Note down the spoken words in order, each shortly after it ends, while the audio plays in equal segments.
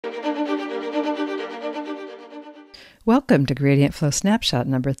Welcome to Gradient Flow Snapshot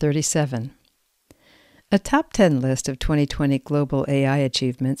number 37. A top 10 list of 2020 global AI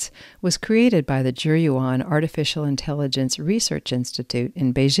achievements was created by the Jiryuan Artificial Intelligence Research Institute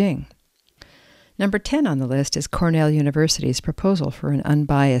in Beijing. Number 10 on the list is Cornell University's proposal for an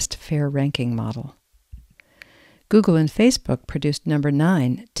unbiased, fair ranking model. Google and Facebook produced number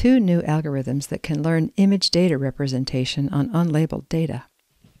 9, two new algorithms that can learn image data representation on unlabeled data.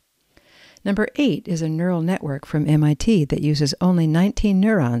 Number 8 is a neural network from MIT that uses only 19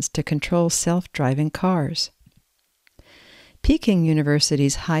 neurons to control self-driving cars. Peking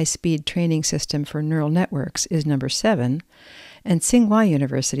University's high-speed training system for neural networks is number 7, and Tsinghua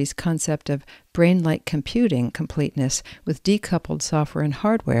University's concept of brain-like computing completeness with decoupled software and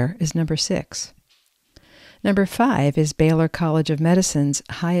hardware is number 6. Number 5 is Baylor College of Medicine's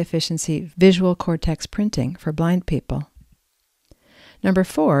high-efficiency visual cortex printing for blind people. Number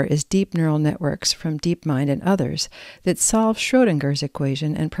 4 is deep neural networks from DeepMind and others that solve Schrödinger's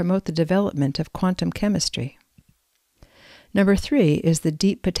equation and promote the development of quantum chemistry. Number 3 is the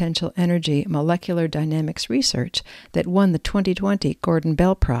deep potential energy molecular dynamics research that won the 2020 Gordon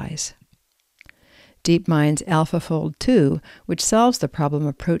Bell Prize. DeepMind's AlphaFold 2, which solves the problem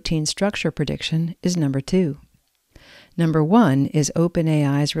of protein structure prediction, is number 2. Number 1 is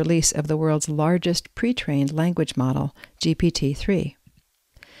OpenAI's release of the world's largest pre-trained language model, GPT-3.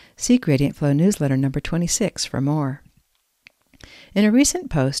 See Gradient Flow newsletter number 26 for more. In a recent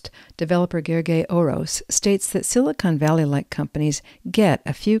post, developer Gergely Oros states that Silicon Valley-like companies get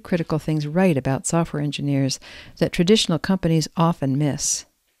a few critical things right about software engineers that traditional companies often miss.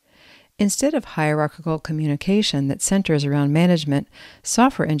 Instead of hierarchical communication that centers around management,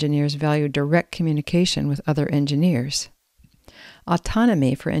 software engineers value direct communication with other engineers.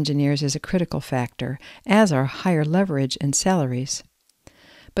 Autonomy for engineers is a critical factor, as are higher leverage and salaries.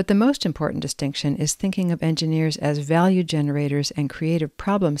 But the most important distinction is thinking of engineers as value generators and creative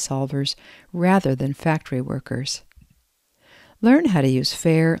problem solvers rather than factory workers. Learn how to use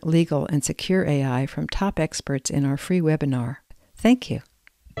fair, legal, and secure AI from top experts in our free webinar. Thank you.